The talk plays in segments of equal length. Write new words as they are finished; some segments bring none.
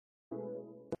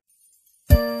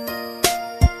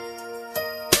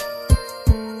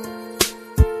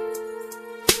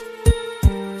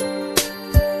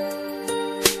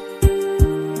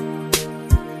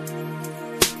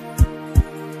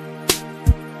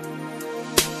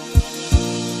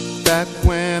Back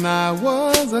when I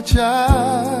was a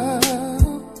child,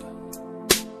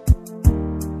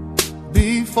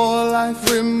 before life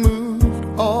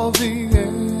removed all the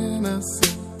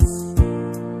innocence,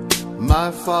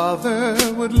 my father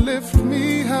would lift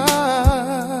me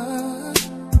high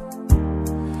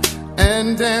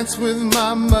and dance with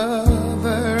my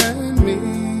mother and me,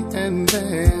 and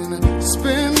then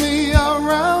spin me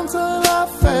around till I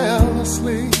fell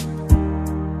asleep.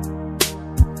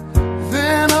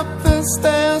 Then up the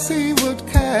stairs he would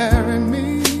carry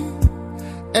me,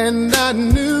 and I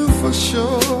knew for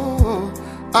sure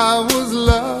I was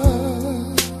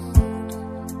loved.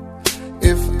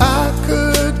 If I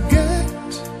could get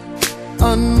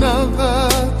another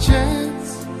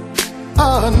chance,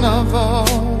 another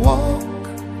walk,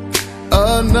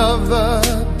 another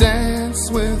dance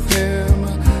with him,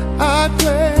 I'd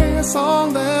play a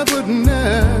song that would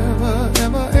never,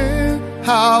 ever end.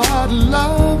 How I'd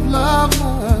love, love,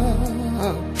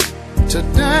 love to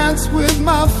dance with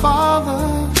my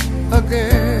father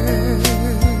again.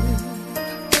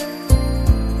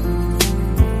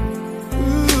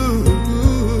 Ooh.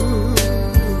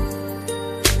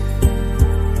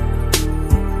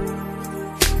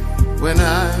 When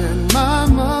I and my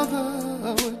mother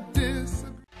would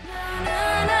disagree.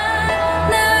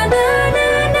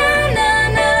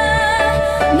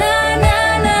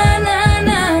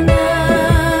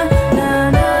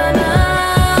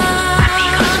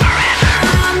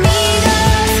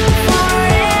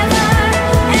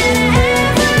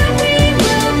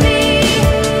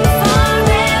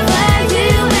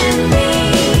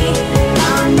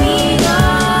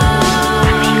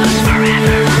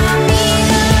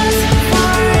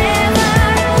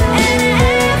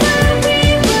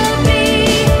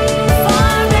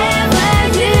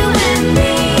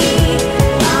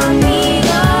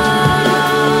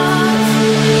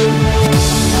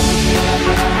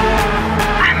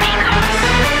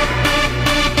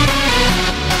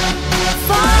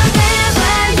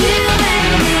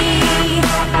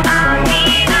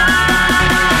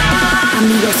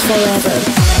 Forever.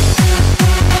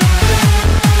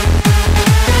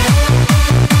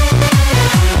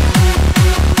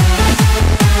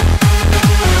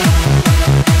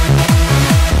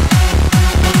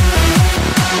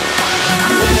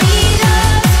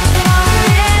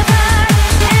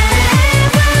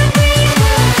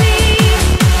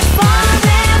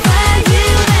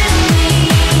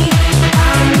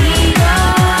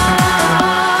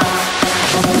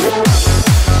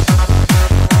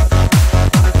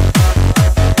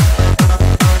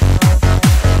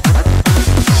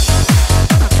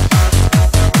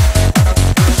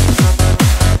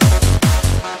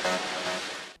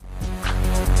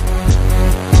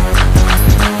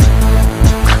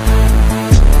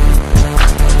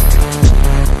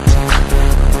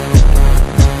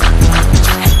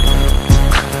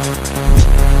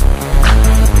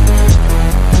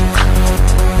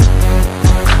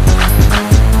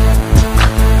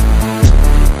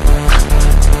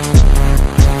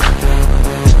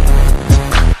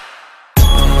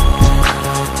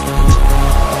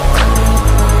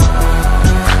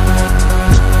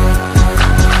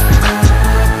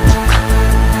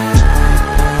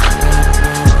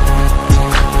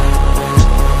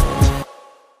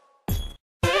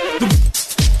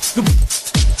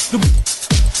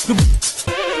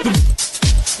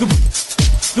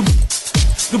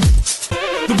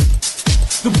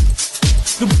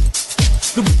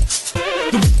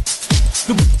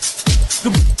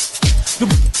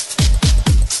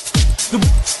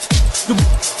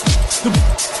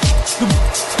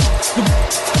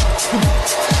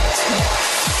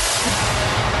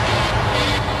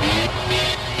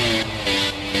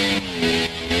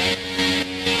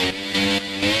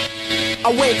 I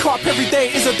wake up every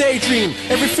day is a daydream.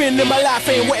 Everything in my life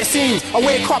ain't what it seems. I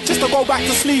wake up just to go back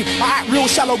to sleep. I act real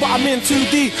shallow but I'm in too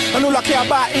deep, and all I care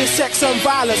about is sex and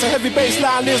violence. A heavy bass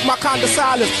line is my kind of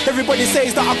silence. Everybody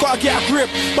says that I gotta get a grip,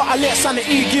 but I let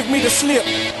sanity give me the slip.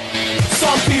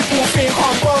 Some people think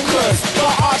I'm bonkers,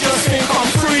 but I just think I'm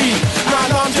free.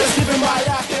 Man, I'm just living my life.